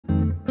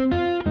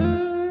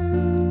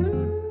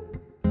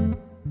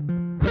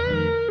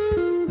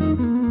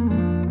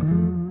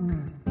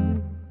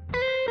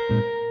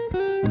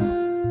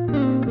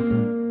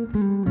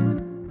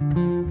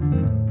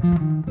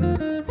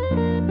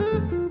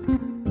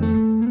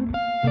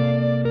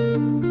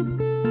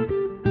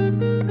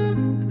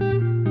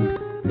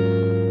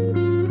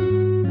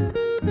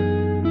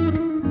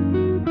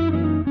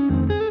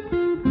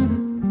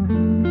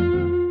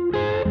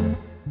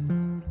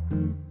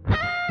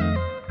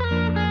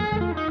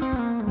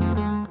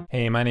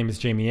Hey, my name is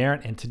Jamie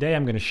Arndt, and today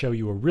I'm going to show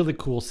you a really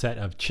cool set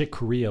of Chick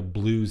Corea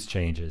blues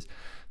changes.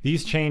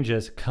 These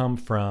changes come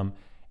from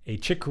a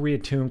Chick Corea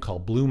tune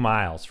called Blue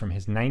Miles from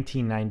his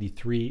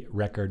 1993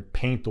 record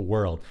Paint the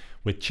World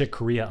with Chick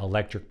Corea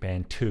Electric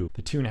Band 2.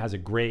 The tune has a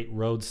great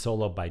Rhodes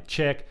solo by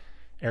Chick,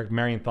 Eric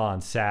Marienthal on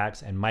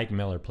sax, and Mike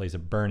Miller plays a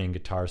burning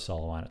guitar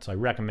solo on it, so I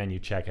recommend you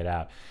check it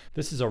out.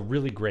 This is a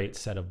really great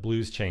set of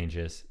blues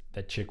changes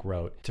that Chick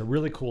wrote. It's a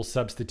really cool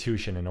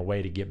substitution and a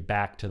way to get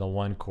back to the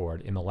one chord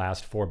in the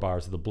last 4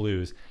 bars of the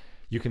blues.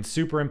 You can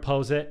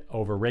superimpose it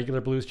over regular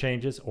blues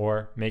changes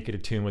or make it a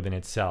tune within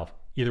itself.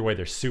 Either way,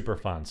 they're super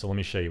fun, so let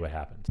me show you what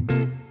happens.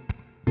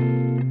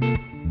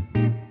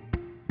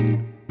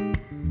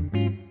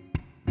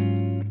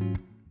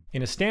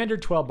 In a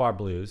standard 12-bar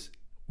blues,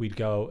 we'd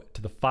go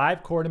to the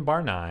 5 chord in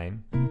bar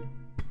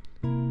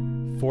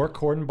 9, 4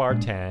 chord in bar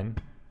 10,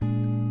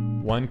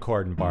 1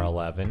 chord in bar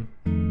 11,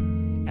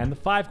 and the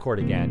 5 chord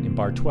again in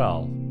bar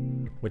 12,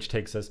 which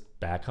takes us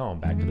back home,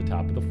 back to the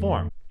top of the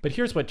form. But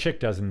here's what Chick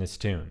does in this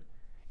tune.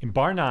 In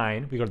bar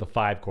 9, we go to the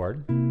 5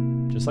 chord,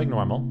 just like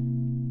normal.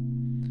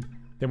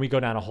 Then we go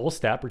down a whole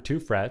step or 2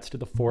 frets to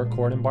the 4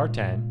 chord in bar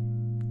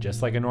 10,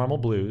 just like a normal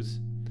blues.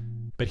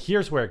 But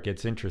here's where it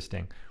gets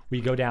interesting.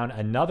 We go down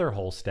another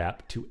whole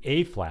step to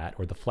A flat,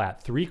 or the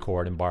flat 3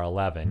 chord in bar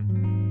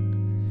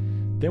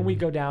 11. Then we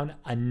go down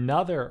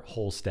another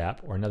whole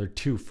step, or another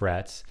 2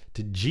 frets,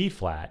 to G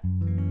flat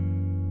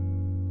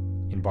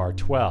in bar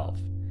 12.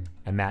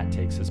 And that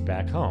takes us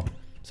back home.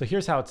 So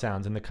here's how it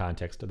sounds in the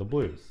context of the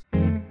blues.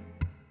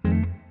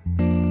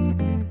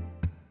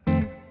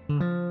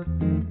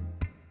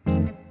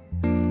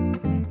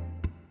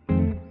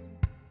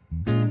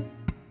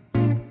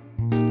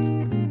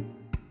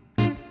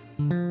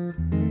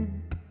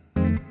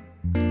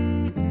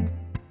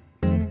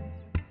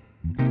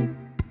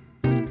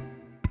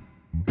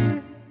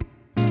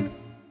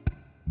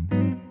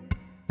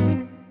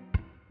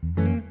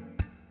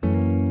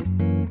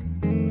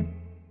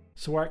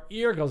 So our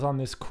ear goes on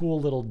this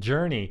cool little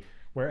journey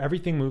where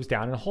everything moves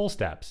down in whole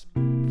steps.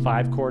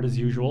 5 chord as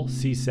usual,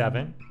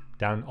 C7,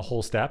 down a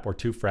whole step or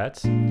 2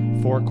 frets.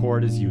 4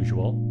 chord as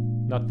usual,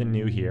 nothing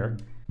new here.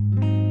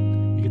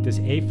 You get this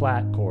A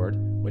flat chord,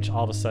 which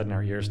all of a sudden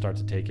our ear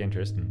starts to take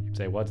interest and you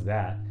say, what's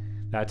that?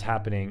 That's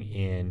happening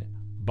in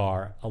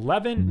bar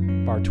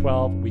 11, bar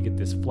 12, we get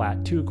this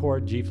flat 2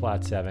 chord, G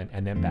flat 7,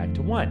 and then back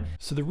to 1.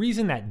 So the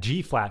reason that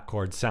G flat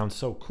chord sounds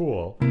so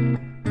cool,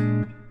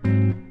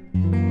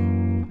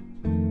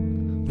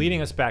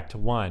 leading us back to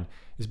 1,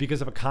 is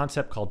because of a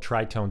concept called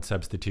tritone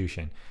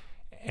substitution.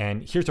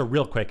 And here's a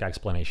real quick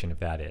explanation of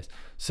that is.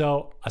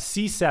 So a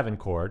C7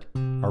 chord,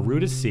 our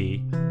root is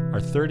C, our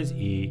third is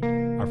E,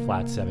 our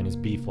flat 7 is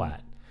B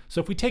flat.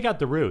 So if we take out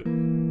the root,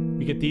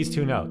 we get these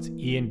 2 notes,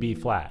 E and B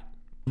flat.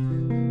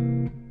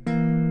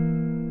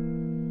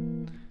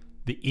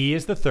 The E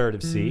is the third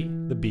of C,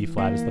 the B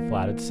flat is the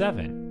flatted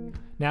 7.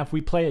 Now if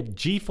we play a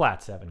G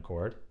flat 7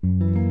 chord,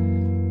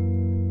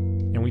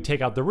 and we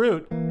take out the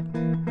root,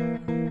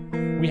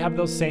 we have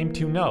those same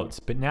 2 notes,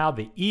 but now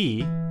the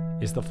E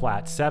is the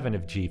flat 7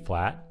 of G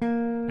flat,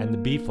 and the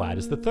B flat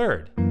is the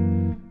third.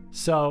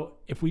 So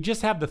if we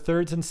just have the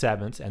thirds and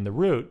sevenths and the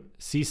root,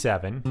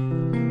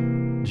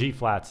 C7, G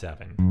flat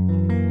 7,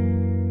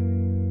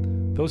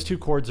 those 2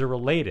 chords are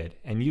related,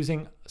 and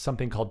using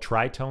something called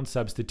tritone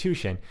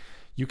substitution,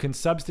 you can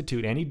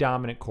substitute any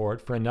dominant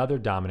chord for another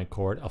dominant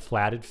chord, a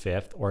flatted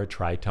 5th, or a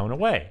tritone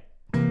away.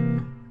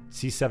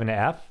 C7 to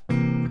F,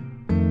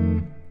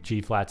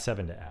 G flat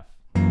 7 to F.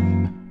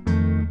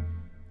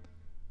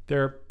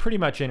 They're pretty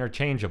much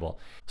interchangeable.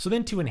 So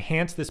then to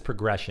enhance this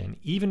progression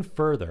even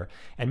further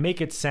and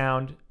make it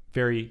sound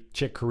very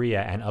Chick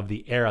Corea and of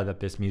the era that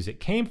this music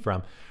came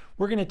from,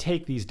 we're going to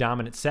take these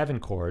dominant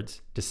 7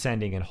 chords,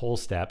 descending in whole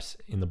steps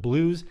in the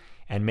blues,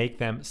 and make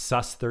them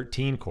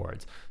sus13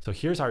 chords. So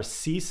here's our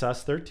C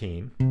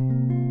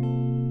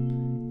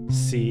sus13,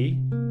 C,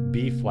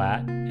 B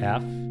flat,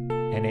 F,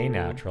 and A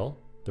natural,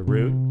 the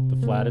root, the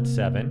flatted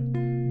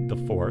 7, the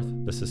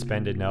 4th, the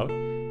suspended note,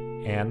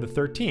 and the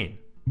 13.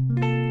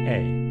 A.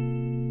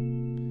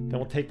 Then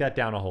we'll take that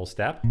down a whole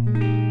step.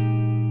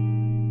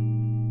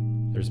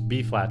 There's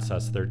B flat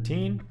sus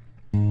 13,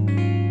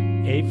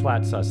 A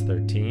flat sus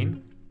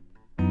 13,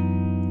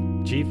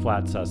 G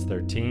flat sus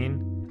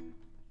 13,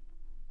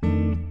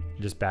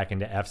 just back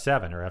into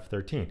F7 or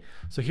F13.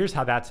 So here's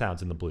how that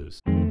sounds in the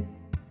blues.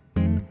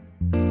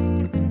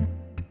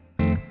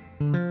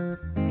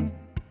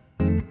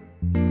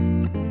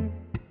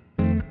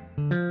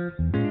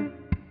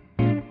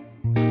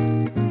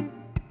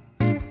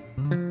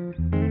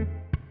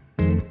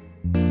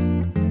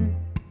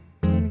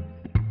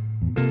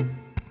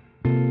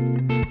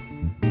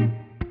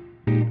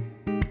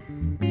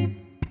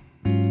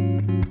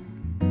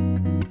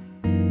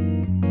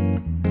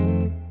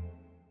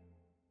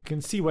 You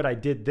can see what I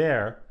did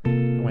there.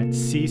 I went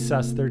C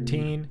sus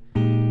 13,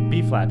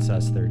 B flat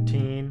sus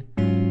 13,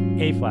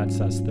 A flat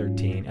sus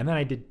 13, and then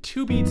I did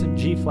 2 beats of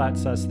G flat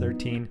sus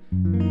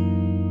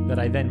 13 that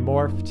I then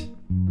morphed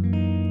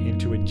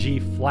into a G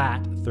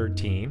flat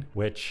 13,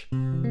 which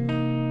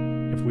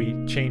If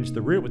we change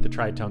the root with the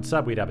tritone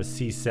sub, we'd have a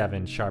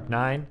C7 sharp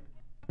 9,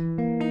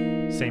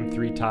 same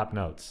 3 top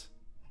notes.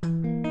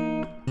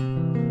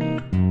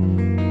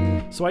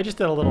 So I just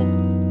did a little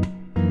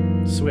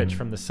switch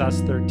from the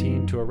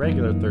sus13 to a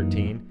regular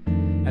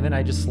 13, and then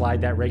I just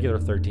slide that regular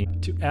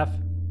 13 to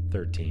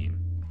F13.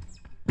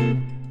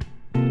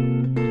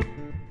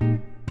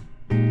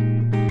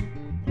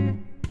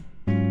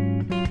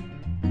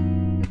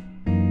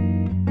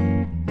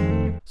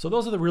 So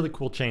those are the really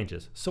cool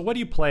changes. So what do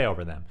you play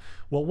over them?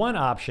 Well, one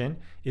option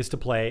is to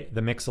play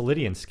the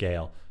Mixolydian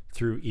scale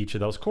through each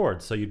of those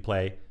chords. So you'd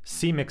play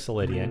C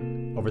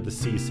Mixolydian over the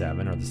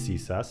C7 or the C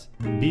sus,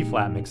 B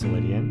flat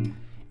Mixolydian,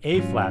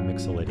 A flat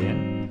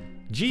Mixolydian,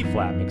 G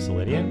flat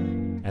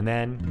Mixolydian, and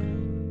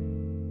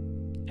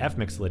then F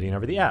Mixolydian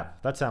over the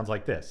F. That sounds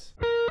like this.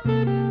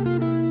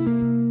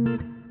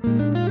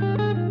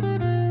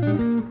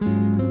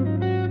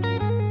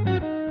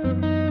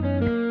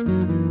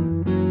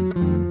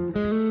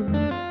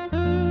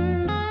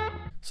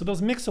 So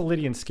those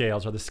Mixolydian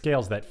scales are the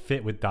scales that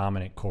fit with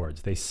dominant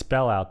chords. They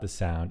spell out the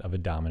sound of a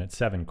dominant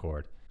 7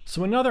 chord.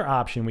 So another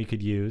option we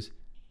could use,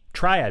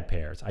 triad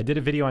pairs. I did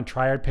a video on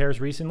triad pairs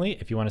recently.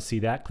 If you want to see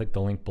that, click the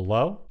link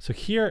below. So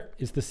here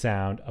is the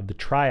sound of the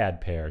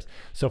triad pairs.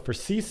 So for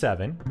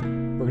C7,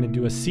 we're going to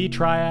do a C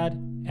triad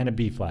and a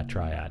B flat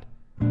triad.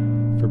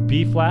 For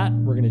B flat,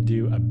 we're going to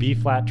do a B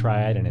flat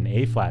triad and an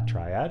A flat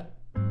triad.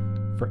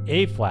 For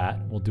A flat,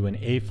 we'll do an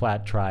A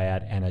flat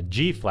triad and a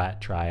G flat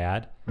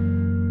triad.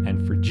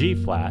 And for G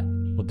flat,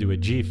 we'll do a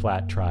G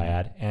flat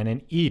triad and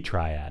an E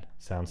triad.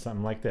 Sounds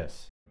something like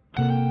this.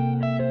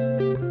 And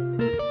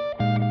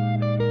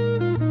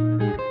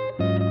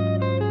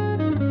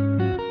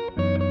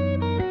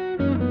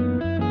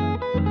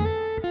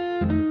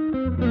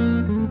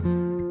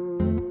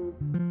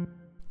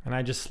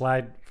I just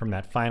slide from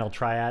that final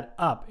triad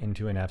up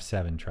into an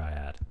F7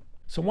 triad.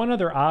 So one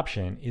other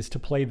option is to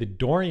play the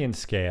Dorian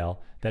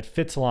scale that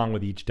fits along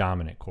with each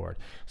dominant chord.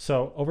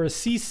 So over a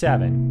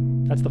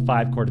C7, that's the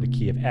 5 chord of the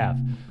key of F.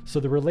 So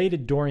the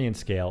related Dorian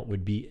scale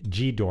would be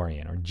G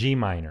Dorian or G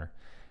minor.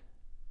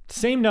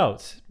 Same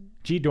notes,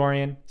 G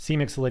Dorian, C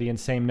Mixolydian,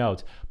 same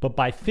notes. But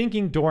by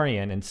thinking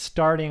Dorian and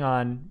starting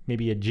on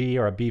maybe a G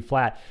or a B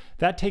flat,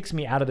 that takes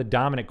me out of the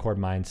dominant chord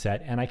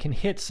mindset and I can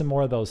hit some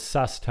more of those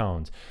sus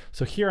tones.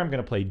 So here I'm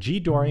going to play G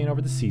Dorian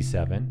over the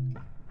C7,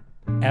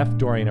 F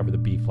Dorian over the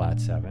B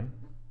flat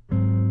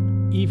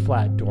 7, E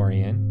flat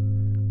Dorian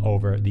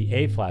over the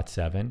A flat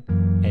 7,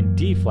 and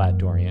D flat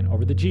Dorian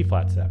over the G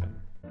flat 7.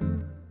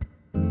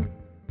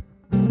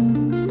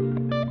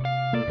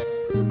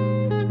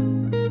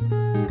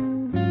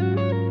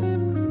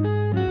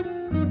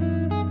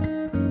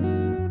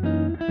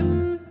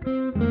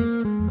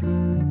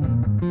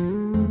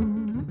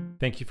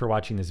 Thank you for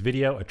watching this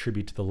video, a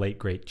tribute to the late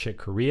great Chick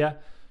Corea.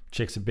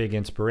 Chick's a big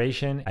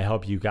inspiration. I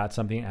hope you got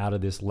something out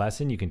of this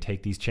lesson. You can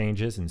take these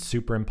changes and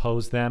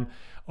superimpose them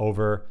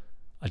over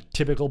a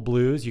typical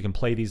blues. You can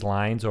play these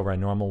lines over a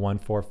normal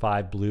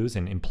 1-4-5 blues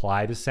and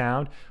imply the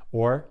sound,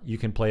 or you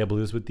can play a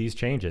blues with these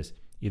changes.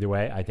 Either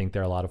way, I think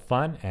they're a lot of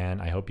fun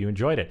and I hope you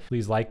enjoyed it.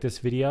 Please like this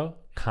video,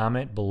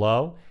 comment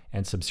below,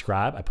 and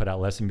subscribe. I put out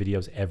lesson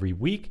videos every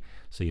week,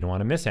 so you don't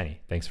want to miss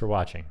any. Thanks for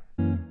watching.